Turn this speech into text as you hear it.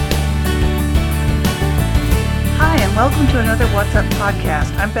Welcome to another What's Up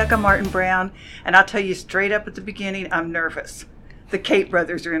podcast. I'm Becca Martin Brown, and I'll tell you straight up at the beginning, I'm nervous. The Cate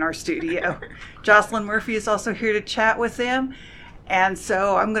Brothers are in our studio. Jocelyn Murphy is also here to chat with them, and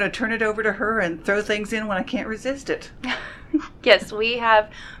so I'm going to turn it over to her and throw things in when I can't resist it. Yes, we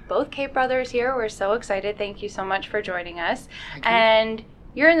have both Cate Brothers here. We're so excited. Thank you so much for joining us. And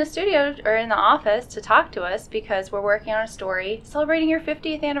you're in the studio or in the office to talk to us because we're working on a story celebrating your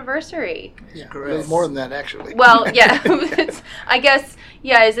 50th anniversary. Yeah, a little more than that, actually. Well, yeah, I guess,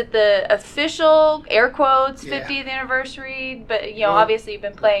 yeah, is it the official, air quotes, 50th anniversary? But, you know, obviously you've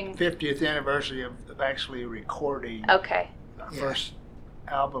been playing... 50th anniversary of actually recording our first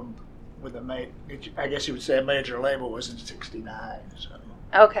album with I guess you would say a major label was in 69. So.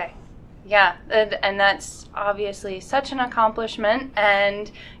 Okay. Yeah, and that's obviously such an accomplishment,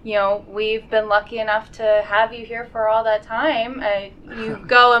 and, you know, we've been lucky enough to have you here for all that time. You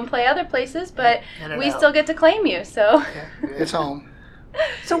go and play other places, but we still get to claim you, so. Yeah, it's home.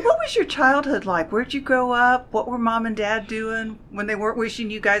 So what was your childhood like? Where'd you grow up? What were Mom and Dad doing when they weren't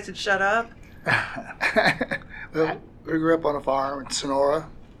wishing you guys had shut up? Well, we grew up on a farm in Sonora,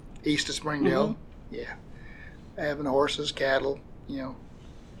 east of Springdale. Mm-hmm. Yeah. Having horses, cattle, you know.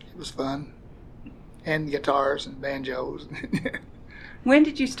 It was fun. And guitars and banjos. When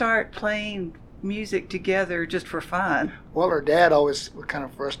did you start playing music together just for fun? Well, our dad always was kind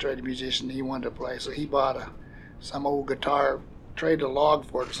of a frustrated musician. He wanted to play, so he bought some old guitar, traded a log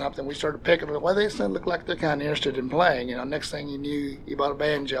for it or something. We started picking it. Well, they looked like they're kind of interested in playing. You know, next thing you knew, he bought a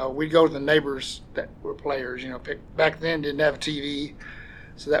banjo. We'd go to the neighbors that were players. You know, back then didn't have a TV,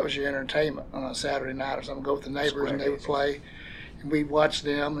 so that was your entertainment on a Saturday night or something. Go with the neighbors and they would play. And we watched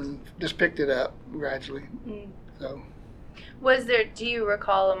them and just picked it up gradually. So, do you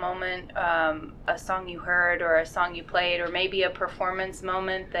recall a moment, a song you heard or a song you played, or maybe a performance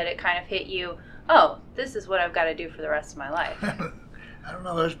moment that it kind of hit you, oh, this is what I've got to do for the rest of my life? I don't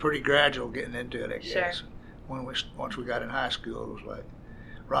know. It was pretty gradual getting into it, I guess. Sure. Once we got in high school, it was like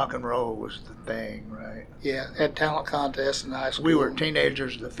rock and roll was the thing, right? Yeah, had talent contests in high school. We were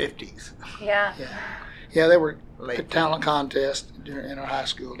teenagers of the 50s. Yeah. Yeah, there were talent contests in our high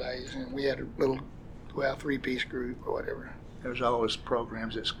school days, and we had a little, three-piece group or whatever. There was always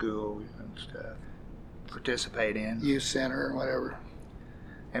programs at school and stuff to participate in. Youth center and whatever.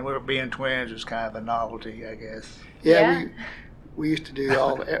 And we were being twins was kind of a novelty, I guess. Yeah. We used to do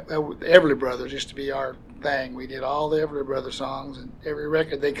all the Everly Brothers used to be our thing. We did all the Everly Brothers songs, and every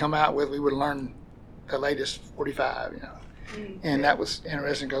record they come out with, we would learn the latest 45, you know. And that was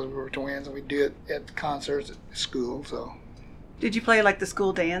interesting because we were twins, and we'd do it at concerts at school. So, did you play like the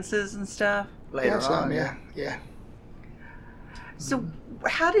school dances and stuff? Later on, yeah. So,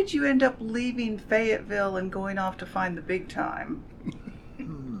 how did you end up leaving Fayetteville and going off to find the big time?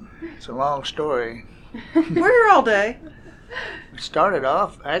 It's a long story. We're here all day. We started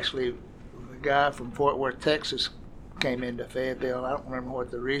off, actually, the guy from Fort Worth, Texas, came into Fayetteville. I don't remember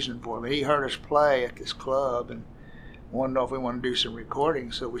what the reason for it, but he heard us play at this club and wanted to know if we wanted to do some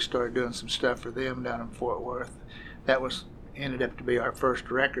recording, so we started doing some stuff for them down in Fort Worth. That ended up to be our first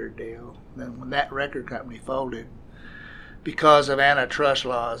record deal. Then when that record company folded, because of antitrust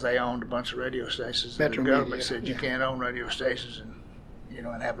laws, they owned a bunch of radio stations. And the government said you can't own radio stations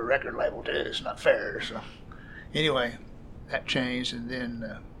and have a record label too. It's not fair. So anyway, that changed, and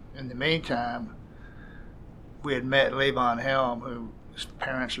then in the meantime, we had met Levon Helm, whose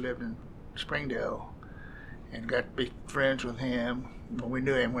parents lived in Springdale, and got to be friends with him. Well, we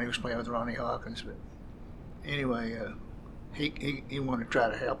knew him when he was playing with Ronnie Hawkins, but anyway, he wanted to try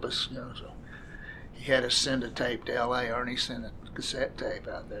to help us, you know, so he had us send a tape to L.A. Ernie sent a cassette tape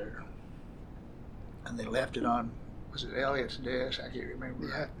out there, and they left it on, was it Elliot's desk? I can't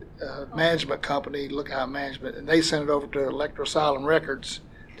remember. Yeah, management company, Lookout Management, and they sent it over to Electro Asylum Records,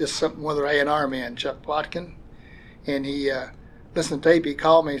 just something with their A&R man, Chuck Plotkin, and he listened to the tape. He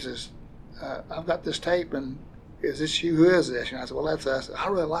called me and says, I've got this tape, and is this you? Who is this? And I said, well, that's us. I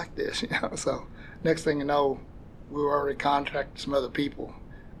really like this, you know. So next thing you know, we were already contracted some other people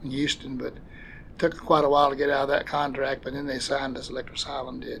in Houston, but it took quite a while to get out of that contract, but then they signed us, Electro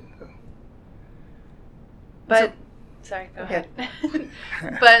Asylum did. So. But, sorry, go ahead.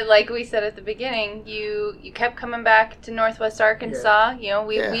 But like we said at the beginning, you kept coming back to Northwest Arkansas. You know,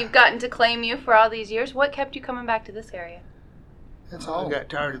 we've gotten to claim you for all these years. What kept you coming back to this area? That's all. I got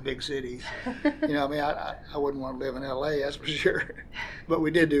tired of big cities. You know, I mean, I wouldn't want to live in L.A., that's for sure. But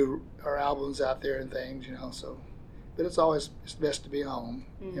we did do our albums out there and things, you know, so. But it's best to be home,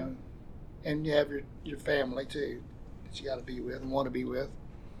 you know. And you have your family, too, that you got to be with and want to be with.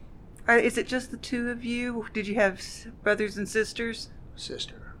 Is it just the two of you? Did you have brothers and sisters?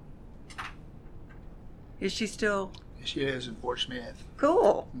 Sister. Is she still She lives in Fort Smith.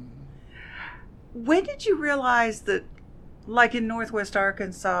 Cool. Mm-hmm. When did you realize that, like in Northwest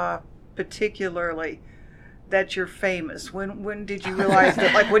Arkansas particularly, that you're famous? When did you realize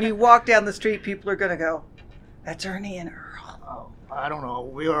that, like, when you walk down the street, people are going to go, that's Ernie and Earl? Oh, I don't know.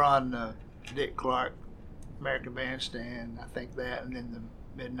 We were on Dick Clark American Bandstand, I think that, and then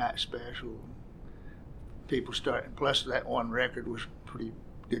the Midnight Special. People started, plus that one record was a pretty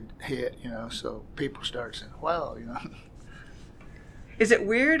good hit, so people started saying, wow, Is it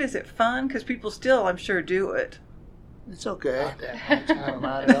weird? Is it fun? Because people still, I'm sure, do it. It's okay. Not that much. I don't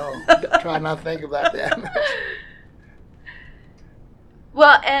mind at all. Try not to think about that much.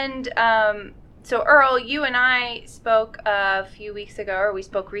 Well, and so Earl, you and I spoke a few weeks ago, or we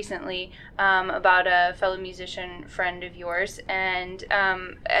spoke recently, about a fellow musician friend of yours. And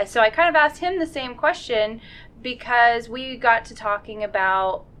so I kind of asked him the same question because we got to talking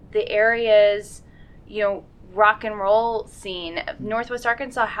about the area's, rock and roll scene. Northwest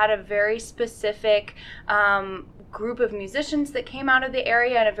Arkansas had a very specific group of musicians that came out of the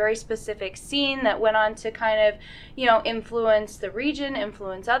area and a very specific scene that went on to kind of, influence the region,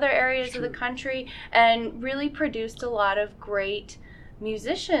 influence other areas of the country, and really produced a lot of great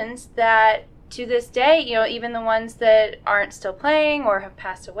musicians that to this day, even the ones that aren't still playing or have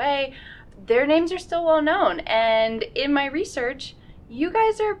passed away, their names are still well known. And in my research, you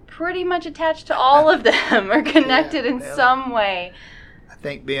guys are pretty much attached to all of them or connected in some way. I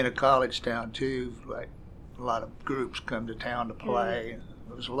think being a college town too, like a lot of groups come to town to play.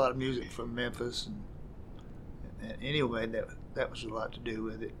 There was a lot of music from Memphis, and anyway, that was a lot to do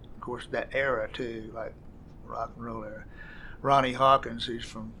with it. Of course, that era too, like rock and roll era. Ronnie Hawkins, who's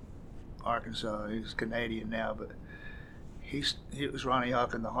from Arkansas, he's Canadian now, but it was Ronnie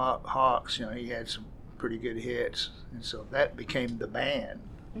Hawkins, the Hawks. He had some pretty good hits, and so that became the band.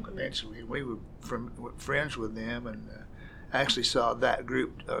 Eventually, we were friends with them, and actually saw that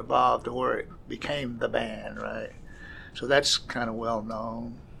group evolve to where it became the band, right? So that's kind of well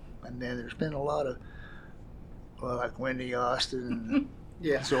known. And then there's been a lot of, like Wendy Austin and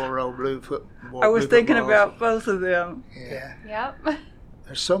Zorro Bluefoot. I was thinking about both of them. Yeah. Yep.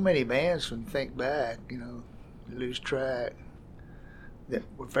 There's so many bands when you think back, you lose track, that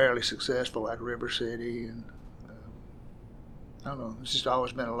were fairly successful, like River City, and I don't know. It's just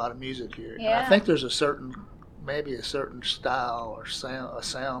always been a lot of music here. Yeah. And I think there's maybe a certain style or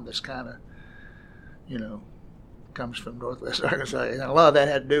sound that's kind of, comes from Northwest Arkansas. And a lot of that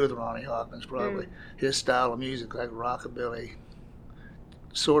had to do with Ronnie Hawkins, probably. His style of music, like rockabilly,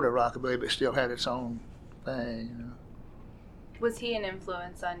 sort of rockabilly, but still had its own thing, Was he an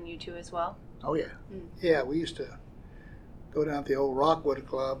influence on you two as well? Oh, yeah. Yeah, we used to go down to the old Rockwood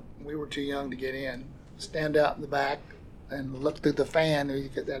Club. We were too young to get in. Stand out in the back and look through the fan. You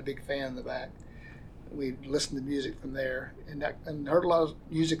get that big fan in the back. We'd listen to music from there and heard a lot of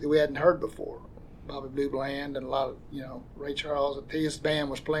music that we hadn't heard before. Bobby Blue Bland and a lot of, Ray Charles. His band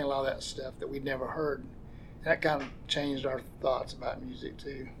was playing a lot of that stuff that we'd never heard. And that kind of changed our thoughts about music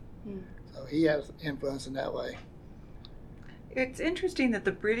too. So he has influence in that way. It's interesting that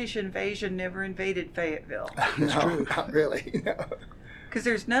the British invasion never invaded Fayetteville. That's true. Not really. Because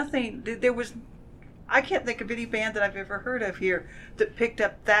I can't think of any band that I've ever heard of here that picked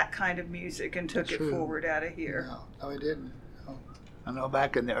up that kind of music and took it forward out of here. No, it didn't. No. I know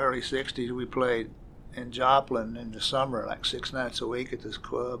back in the early 60s, we played in Joplin in the summer, like 6 nights a week at this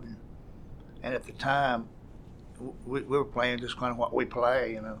club. And at the time, we were playing just kind of what we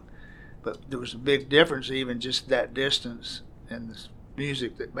play, But there was a big difference, even just that distance, in the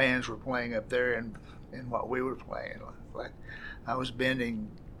music that bands were playing up there and what we were playing. Like I was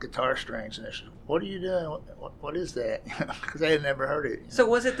bending guitar strings, and they said, "What are you doing? What is that?" Because they had never heard it. So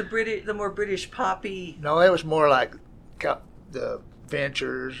was it the more British poppy? No, it was more like the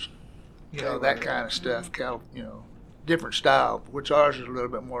Ventures, that kind of stuff. Different style. Which ours is a little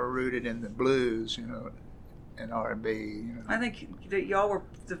bit more rooted in the blues, and R&B. I think that y'all were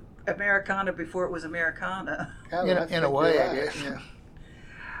the Americana before it was Americana. In a way, I guess. Yeah.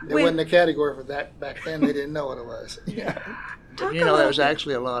 There wasn't a category for that back then. They didn't know what it was. There was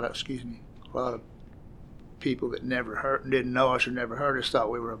actually a lot of people that didn't know us or never heard us thought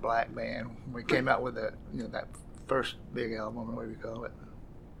we were a black band when we came out with that first big album, or what we call it.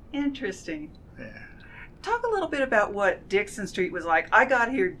 Interesting. Yeah. Talk a little bit about what Dixon Street was like. I got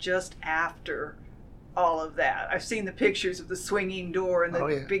here just after all of that. I've seen the pictures of the swinging door and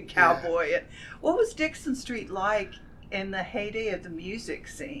the big cowboy. Yeah. What was Dixon Street like in the heyday of the music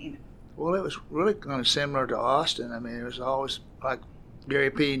scene? Well, it was really kind of similar to Austin. I mean, it was always like Gary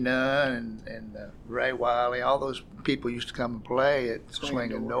P. Nunn and Ray Wiley. All those people used to come and play at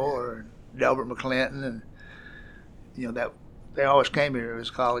Swinging Door. And Delbert McClinton. And that they always came here. It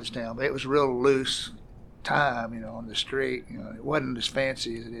was college town, but it was a real loose time, on the street. It wasn't as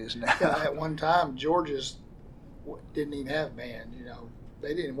fancy as it is now. Yeah, at one time, George's didn't even have bands.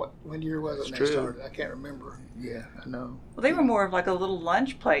 They didn't. When year was it when they started? I can't remember. Yeah, I know. Well, they were more of like a little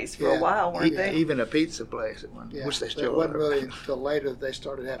lunch place for a while, weren't they? Even a pizza place at one. Which they still It wasn't are. really until later that they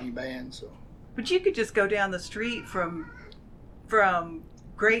started having bands. So. But you could just go down the street from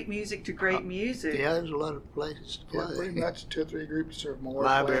great music to great music. Yeah, there's a lot of places to play. Yeah, pretty much 2 or 3 groups or more.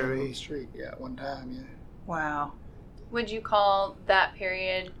 Library. On the street. Yeah, at one time. Yeah. Wow. Would you call that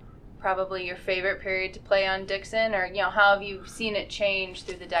period probably your favorite period to play on Dixon, or how have you seen it change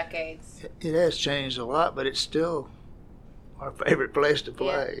through the decades? It has changed a lot, but it's still our favorite place to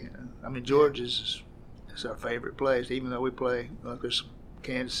play. I mean, George's is our favorite place, even though we play like there's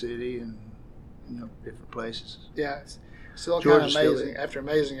Kansas City and different places. Yeah, it's still kind of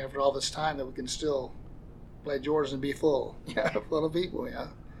amazing. After all this time, that we can still play George's and be full, full of people.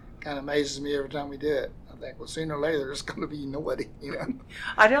 Kind of amazes me every time we do it. I think, well, sooner or later there's going to be nobody.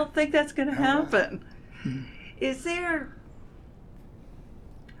 I don't think that's going to happen.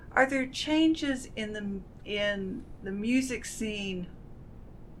 Are there changes in the music scene?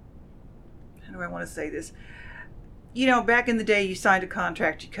 How do I want to say this? Back in the day, you signed a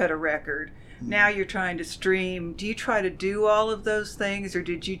contract, you cut a record. Now you're trying to stream. Do you try to do all of those things, or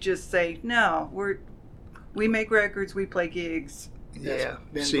did you just say, no, we make records, we play gigs? Yeah,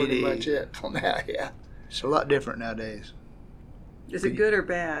 been CD. pretty much it till now. Yeah, it's a lot different nowadays. Is it good or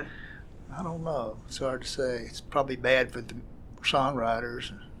bad? I don't know. It's hard to say. It's probably bad for the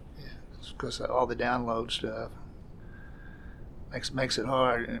songwriters. Yeah, because all the download stuff makes it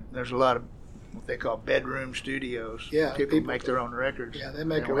hard. And there's a lot of what they call bedroom studios. Yeah, people make their own records. Yeah, they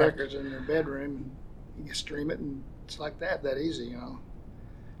make their records in their bedroom, and you can stream it, and it's like that easy, And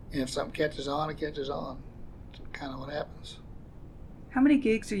if something catches on, it catches on. That's kind of what happens. How many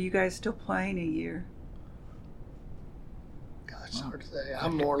gigs are you guys still playing a year? Gosh, it's hard to say.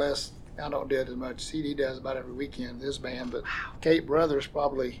 I'm more or less, I don't do it as much. CD does about every weekend, this band, but Cate Brothers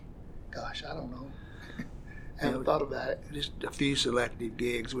probably, gosh, I don't know. I haven't thought about it. Just a few selective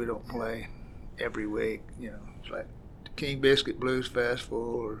gigs. We don't play every week. It's like the King Biscuit Blues Festival.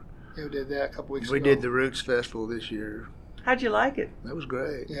 Or we did that a couple weeks ago. We did the Roots Festival this year. How'd you like it? That was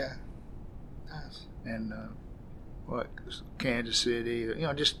great. Yeah. Nice. And Kansas City,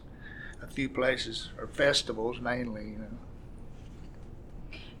 just a few places, or festivals mainly,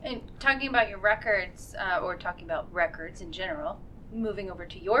 And talking about your records, or talking about records in general, moving over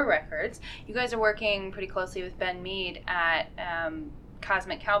to your records, you guys are working pretty closely with Ben Mead at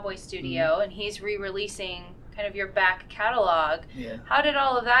Cosmic Cowboy Studio, and he's re-releasing kind of your back catalog. Yeah. How did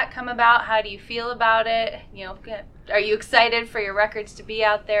all of that come about? How do you feel about it? Are you excited for your records to be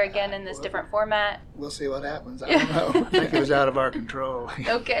out there again in this different format? We'll see what happens. I don't know. I think it was out of our control.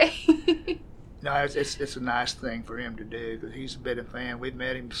 Okay. No, it's a nice thing for him to do, because he's a bit of a fan. We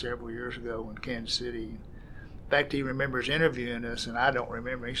met him several years ago in Kansas City. In fact, he remembers interviewing us, and I don't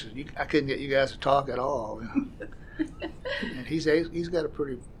remember. He says, I couldn't get you guys to talk at all. And he's got a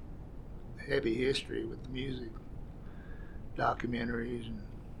pretty heavy history with the music, documentaries and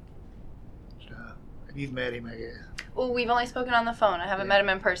stuff. You've met him, I guess. Well, we've only spoken on the phone. I haven't met him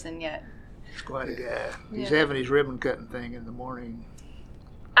in person yet. He's quite a guy. He's having his ribbon cutting thing in the morning.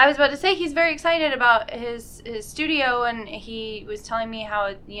 I was about to say he's very excited about his studio, and he was telling me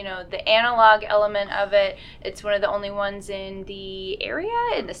how the analog element of it. It's one of the only ones in the area,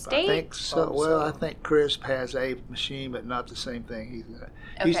 in the state. I think so. Well, I think Chris has a machine, but not the same thing he's got.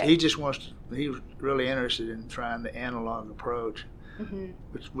 Okay. He just wants. He's really interested in trying the analog approach,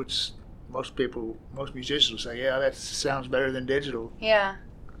 which most musicians will say, yeah, that sounds better than digital. Yeah.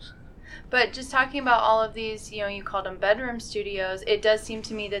 But just talking about all of these, you called them bedroom studios, it does seem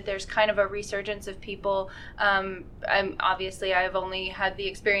to me that there's kind of a resurgence of people. Obviously, I've only had the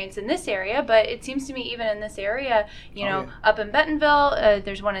experience in this area, but it seems to me even in this area, up in Bentonville,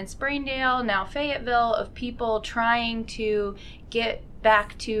 there's one in Springdale, now Fayetteville, of people trying to get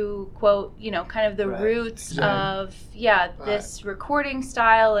back to, quote, kind of the roots of, this recording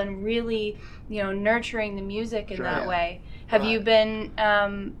style, and really, nurturing the music in that way. Have you been,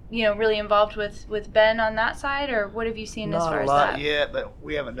 really involved with Ben on that side, or what have you seen as far as that? Not a lot yet, but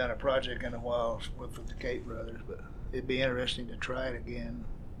we haven't done a project in a while with the Cate Brothers, but it'd be interesting to try it again.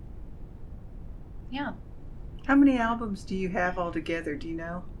 Yeah. How many albums do you have altogether, do you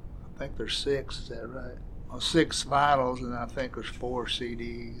know? I think there's 6, is that right? Well, 6 vinyls, and I think there's 4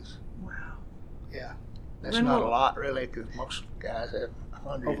 CDs. Wow. Yeah. That's not a lot, really, because most guys have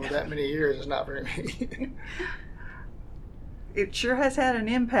 100. Over that many years, it's not very many. It sure has had an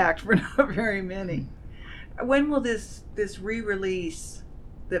impact for not very many. When will this re-release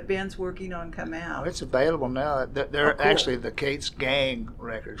that Ben's working on come out? Oh, it's available now. They're cool. actually the Cate's Gang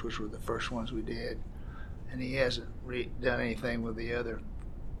records, which were the first ones we did, and he hasn't done anything with the other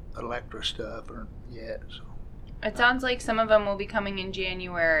Electra stuff yet. So. It sounds like some of them will be coming in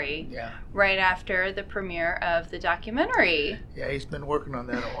January, Yeah. right after the premiere of the documentary. Yeah, he's been working on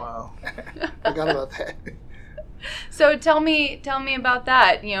that a while. Forgot about that. So tell me about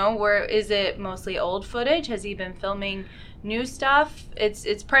that. You know, where is it mostly old footage? Has he been filming new stuff?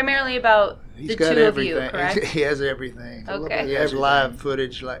 It's primarily about He's the got two everything. of you, correct? He has everything. Okay. He has Everything. live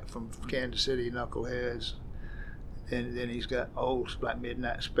footage like from Kansas City Knuckleheads, and then he's got old like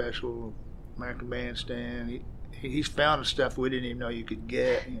Midnight Special, American Bandstand. He's found the stuff we didn't even know you could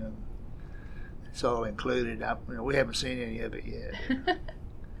get. You know, it's all included. We haven't seen any of it yet.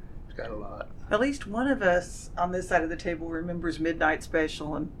 He's got a lot. At least one of us on this side of the table remembers Midnight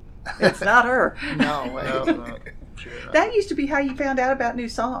Special, and it's not her. No way. No, sure not. That used to be how you found out about new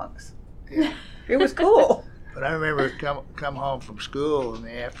songs. Yeah. It was cool. But I remember come home from school in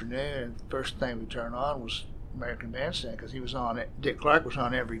the afternoon, and the first thing we turned on was American Bandstand because he was on it. Dick Clark was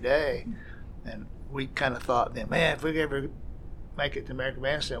on every day, and we kind of thought then, man, if we could ever make it to American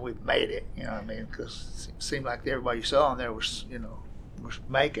Bandstand, we've made it. You know what I mean? Because it seemed like everybody you saw on there was, was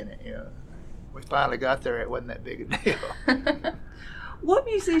making it. You know, we finally got there. It wasn't that big a deal. What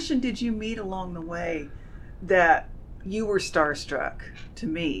musician did you meet along the way that you were starstruck to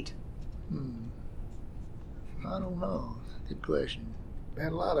meet? I don't know. Good question.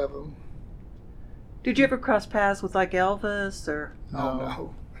 Had a lot of them. Did you ever cross paths with like Elvis or?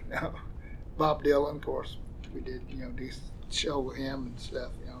 No. Bob Dylan, of course. We did, do show with him and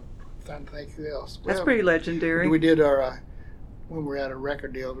stuff. Trying to think who else. That's Well, pretty legendary. We did our when we were at a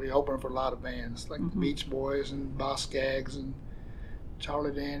record deal. We opened for a lot of bands like the Beach Boys and Boss Skaggs and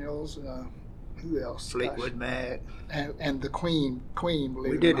Charlie Daniels. Who else? Fleetwood Mac. And the Queen.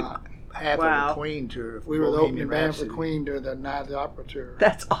 Believe We it did or not. half Wow. of the Queen tour. We were the Bohemian opening band for Rhapsody. Queen during the Night of the Opera tour.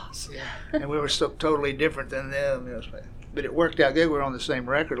 That's awesome. Yeah. And we were so totally different than them. But it worked out good. We were on the same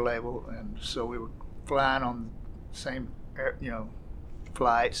record label, and so we were flying on the same,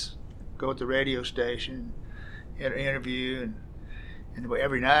 flights, go to the radio station, interview, and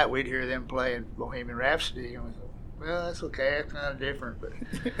every night we'd hear them playing Bohemian Rhapsody, and we thought, well, that's okay, it's kind of different, but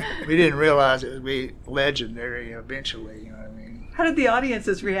we didn't realize it would be legendary eventually, you know what I mean? How did the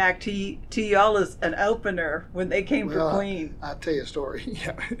audiences react to y'all as an opener when they came for Queen? I'll tell you a story.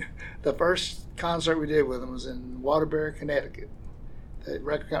 The first concert we did with them was in Waterbury, Connecticut. The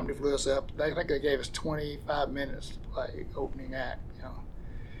record company flew us up. I think they gave us 25 minutes to play opening act.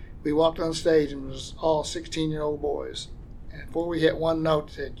 We walked on stage and it was all 16-year-old boys. And before we hit one note,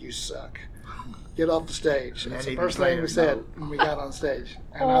 they said, "You suck. Get off the stage." And that's the first thing we said when we got on stage.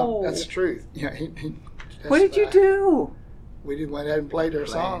 And that's the truth. What did you do? We went ahead and played their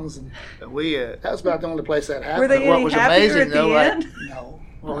songs, and That was about the only place that happened. Were they What any was happier amazing, at the though, like- end? No.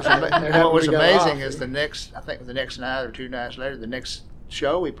 What was, What what was we got amazing off. is the next night or 2 nights later, the next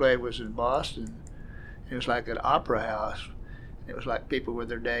show we played was in Boston. It was like an opera house. It was like people with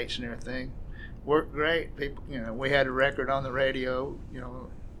their dates and everything. Worked great. People, we had a record on the radio,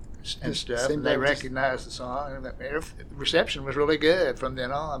 and stuff, and they recognized the song. And the reception was really good from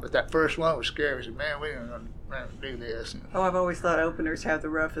then on. But that first one was scary. We said, "Man, we don't know how to do this." Oh, I've always thought openers have the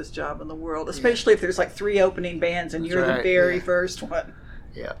roughest job in the world, especially if there's like 3 opening bands and That's you're the right, very yeah. first one.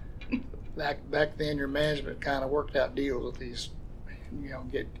 Yeah. Back then, your management kind of worked out deals with these,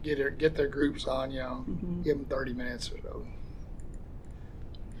 get their groups on, give them 30 minutes or so.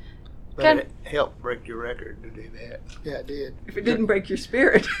 But it helped break your record to do that. Yeah, it did. If it didn't break your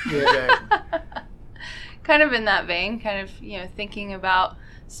spirit. Exactly. Kind of in that vein, thinking about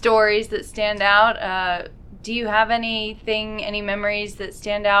stories that stand out. Do you have any memories that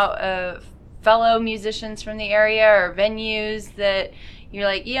stand out of fellow musicians from the area or venues that you're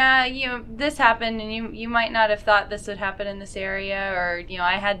like, yeah, this happened and you might not have thought this would happen in this area, or,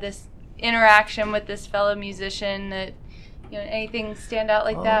 I had this interaction with this fellow musician that, anything stand out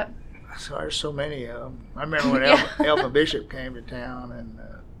like that? So there's so many of them. I remember when Elvin Bishop came to town, and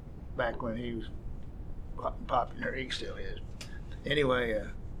back when he was popular, he still is. Anyway,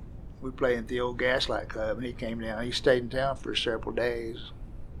 we played at the old Gaslight Club, and he came down. He stayed in town for several days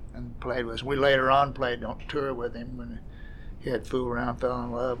and played with us. We later on played on tour with him when he had Fool Around, Fell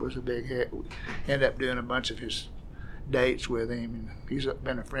in Love was a big hit. We ended up doing a bunch of his dates with him, and he's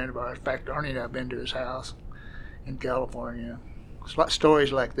been a friend of ours. In fact, Ernie and I have been to his house in California. It's like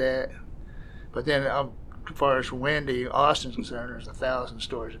stories like that. But then, as far as Wendy Austin's concerned, there's 1,000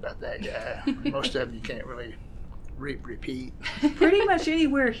 stories about that guy. Most of them you can't really repeat. Pretty much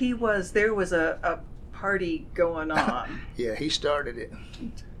anywhere he was, there was a party going on. Yeah, he started it.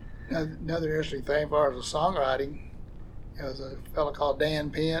 Another interesting thing as far as the songwriting, there was a fellow called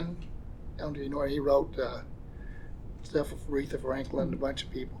Dan Penn. I don't know if you know, he wrote stuff for Aretha Franklin and a bunch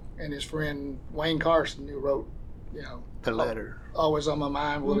of people. And his friend Wayne Carson, who wrote, The Letter. Always on My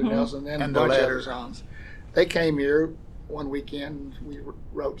Mind, Willie Nelson, and a The bunch of Letter. other songs. They came here one weekend. We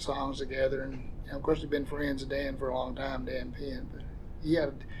wrote songs together, and of course we've been friends with Dan for a long time, Dan Penn. But he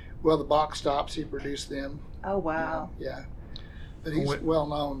had, the Box Stops, he produced them. Oh, wow. Yeah. But he's a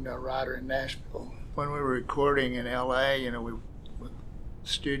well-known writer in Nashville. When we were recording in L.A., we with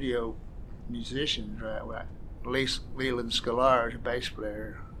studio musicians, right? Leland Sklar, a bass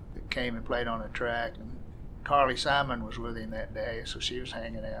player, that came and played on a track, and Carly Simon was with him that day, so she was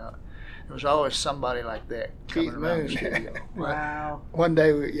hanging out. There was always somebody like that coming around the studio. Wow. One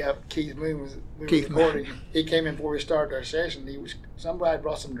day, Keith Moon was recording. He came in before we started our session. Somebody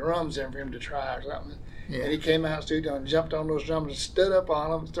brought some drums in for him to try or something. Yeah. And he came out of the studio and jumped on those drums and stood up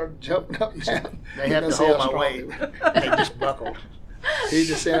on them and started jumping up and down. They had to hold my weight. They just buckled. He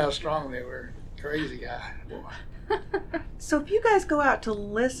just said how strong they were. Crazy guy. Boy. So if you guys go out to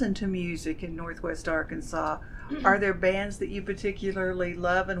listen to music in Northwest Arkansas, are there bands that you particularly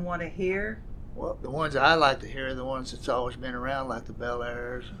love and want to hear? Well, the ones I like to hear are the ones that's always been around, like the Bel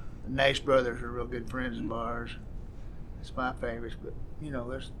Airs. The Nash Brothers are real good friends of ours. It's my favorites, but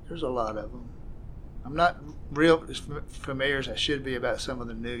there's a lot of them. I'm not real as familiar as I should be about some of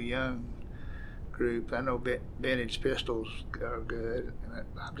the new young groups. I know Vintage Pistols are good, and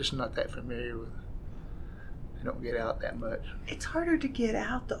I'm just not that familiar with. They don't get out that much. It's harder to get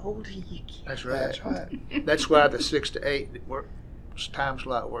out the older you get. That's right. That's right. That's why the 6 to 8 time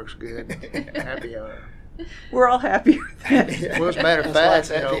slot works good. Happy hour. We're all happy with that. Well, as a matter of That's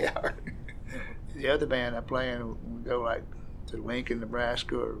fact, why it's happy hour. the other band I play in, we go like to Lincoln,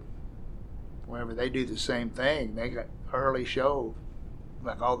 Nebraska, or wherever, they do the same thing. They got early show,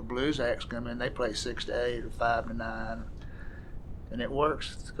 like all the blues acts come in, they play 6 to 8 or 5 to 9, and it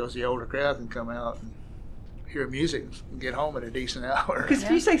works because the older crowd can come out and hear music and get home at a decent hour. Because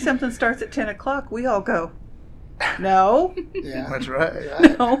if you say something starts at 10 o'clock, we all go, no. Yeah. That's right.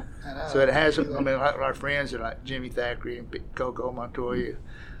 No. I know. So it has, like our friends are like Jimmy Thackeray and Coco Montoya,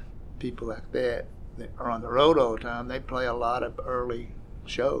 people like that are on the road all the time. They play a lot of early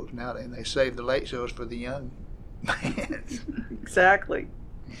shows now, and they save the late shows for the young bands. Exactly.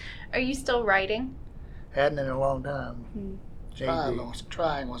 Are you still writing? Hadn't in a long time. Trying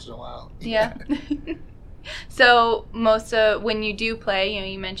once in a while. Yeah. So when you do play,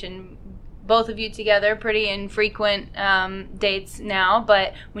 you mentioned both of you together, pretty infrequent dates now,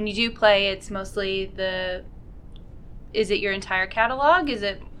 but when you do play, it's mostly is it your entire catalog? Is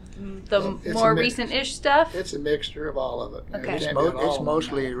it It's more a mix. recent-ish stuff? It's a mixture of all of it. Okay. It's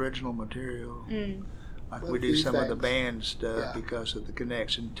mostly original material. Like Well, we do few some of the things. band stuff Yeah. because of the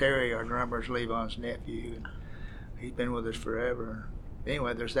connection. Terry, our drummer, is Levon's nephew, and he's been with us forever.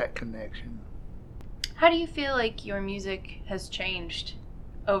 Anyway, there's that connection. How do you feel like your music has changed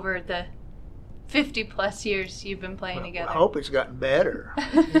over the 50-plus years you've been playing together? I hope it's gotten better.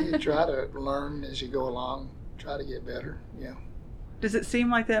 You try to learn as you go along, try to get better. Yeah. Does it seem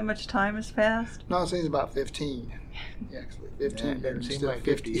like that much time has passed? No, it seems about 15. Actually, 15. Yeah, it doesn't seem instead of like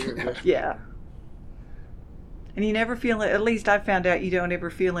 50 years. Yeah. And you never feel it, at least I found out you don't ever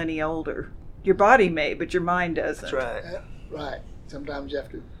feel any older. Your body may, but your mind doesn't. That's right. Right. Sometimes you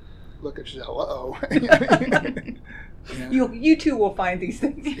have to look at yourself. Uh-oh. You too will find these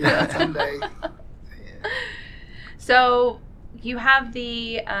things. Yeah, someday. So you have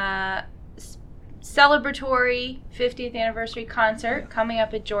the celebratory 50th anniversary concert coming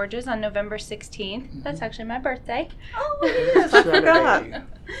up at George's on November 16th. That's actually my birthday. Oh, yes, I forgot.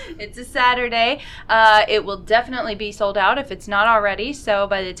 It's a Saturday. It will definitely be sold out if it's not already. So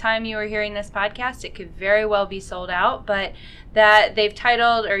by the time you are hearing this podcast, it could very well be sold out. But you've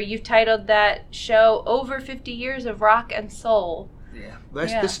titled that show Over 50 Years of Rock and Soul. Yeah,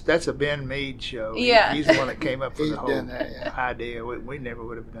 that's a Ben Mead show. Yeah. He's the one that came up with He's the whole done that, yeah. idea. We never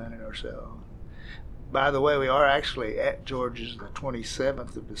would have done it ourselves. By the way, we are actually at George's the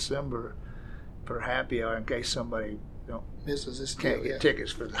 27th of December for happy hour in case somebody Misses this can't deal, get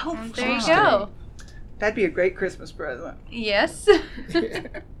tickets for the There you go. That'd be a great Christmas present. Yes. yeah.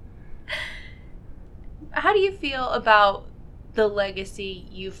 How do you feel about the legacy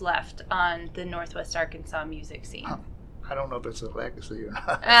you've left on the Northwest Arkansas music scene? I don't know if it's a legacy or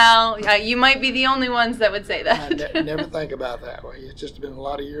not. Well, you might be the only ones that would say I that. never think about that way. It's just been a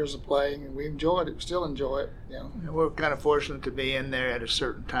lot of years of playing, and we enjoyed it. Still enjoy it. And we're kind of fortunate to be in there at a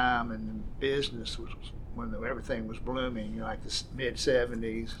certain time, and business was when everything was blooming, like the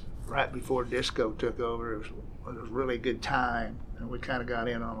mid-'70s, right before disco took over. It was a really good time, and we kind of got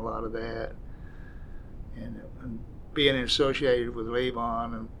in on a lot of that. And being associated with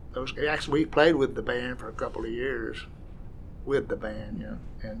Levon, and those actually we played with the band for a couple of years, with the band, you know.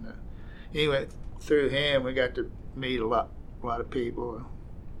 And anyway, through him we got to meet a lot of people,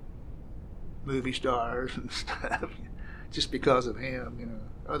 movie stars and stuff, just because of him, you know.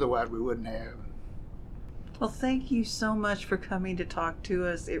 Otherwise we wouldn't have. Well, thank you so much for coming to talk to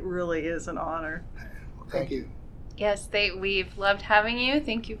us. It really is an honor. Well, Thank you. Yes, we've loved having you.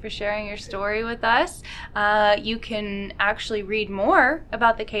 Thank you for sharing your story with us. You can actually read more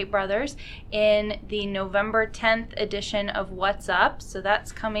about the Cate Brothers in the November 10th edition of What's Up. So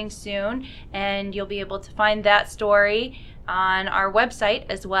that's coming soon, and you'll be able to find that story on our website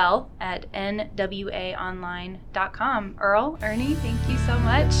as well at nwaonline.com. Earl, Ernie, thank you so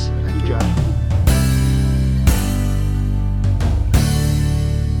much. Thank you, John.